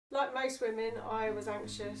Like most women, I was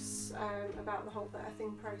anxious about the whole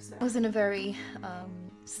birthing process. I was in a very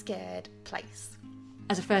scared place.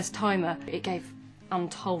 As a first timer, it gave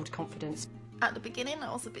untold confidence. At the beginning,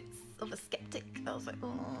 I was a bit of a skeptic. I was like,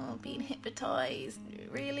 oh, being hypnotised,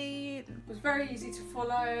 really? It was very easy to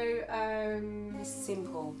follow. It's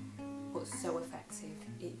simple, but so effective.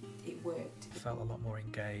 It worked. I felt a lot more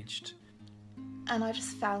engaged. And I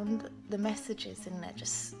just found the messages in there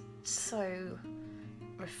just so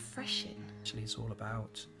refreshing. Actually, it's all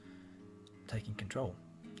about taking control,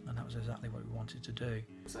 and that was exactly what we wanted to do.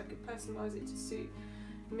 So I could personalise it to suit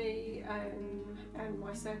me and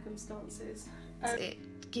my circumstances.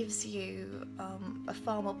 It gives you a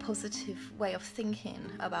far more positive way of thinking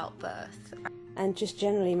about birth. And just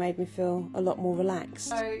generally made me feel a lot more relaxed.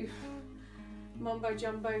 So, mumbo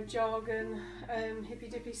jumbo jargon, hippy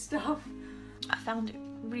dippy stuff. I found it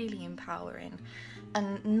really empowering,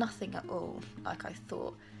 and nothing at all like I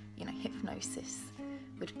thought, you know, hypnosis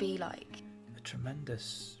would be like. A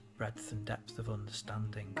tremendous breadth and depth of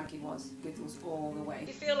understanding. Maggie was with us all the way.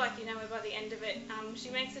 You feel like you know her by the end of it.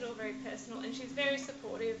 She makes it all very personal and she's very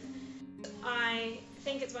supportive. I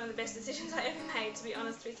think it's one of the best decisions I ever made, to be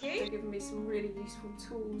honest with you. They've given me some really useful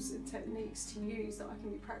tools and techniques to use that I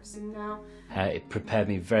can be practicing now. It prepared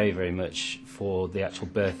me very, very much for the actual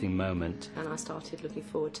birthing moment. And I started looking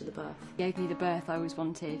forward to the birth. Gave me the birth I always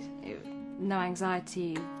wanted. No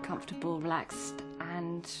anxiety, comfortable, relaxed,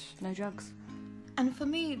 and no drugs. And for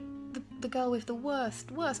me, the girl with the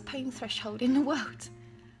worst pain threshold in the world,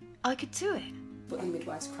 I could do it. But the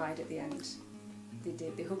midwives cried at the end. They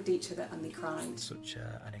did. They hugged each other and they cried. Such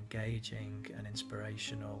an engaging, an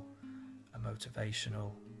inspirational, a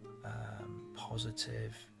motivational,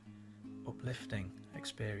 positive, uplifting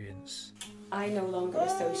experience. I no longer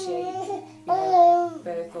associate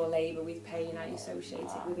birth or labour with pain. I associate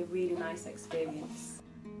it with a really nice experience.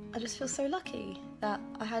 I just feel so lucky that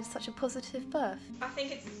I had such a positive birth. I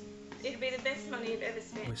think it'd be the best money you've ever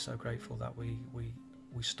spent. We're so grateful that we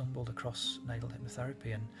stumbled across natal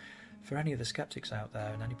hypnotherapy, and for any of the skeptics out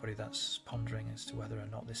there and anybody that's pondering as to whether or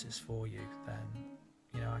not this is for you, then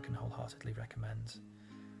you know I can wholeheartedly recommend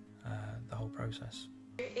the whole process.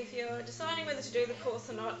 If you're deciding whether to do the course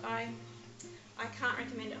or not, I can't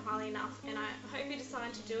recommend it highly enough, and I hope you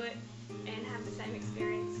decide to do it and have the same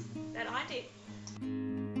experience that I did.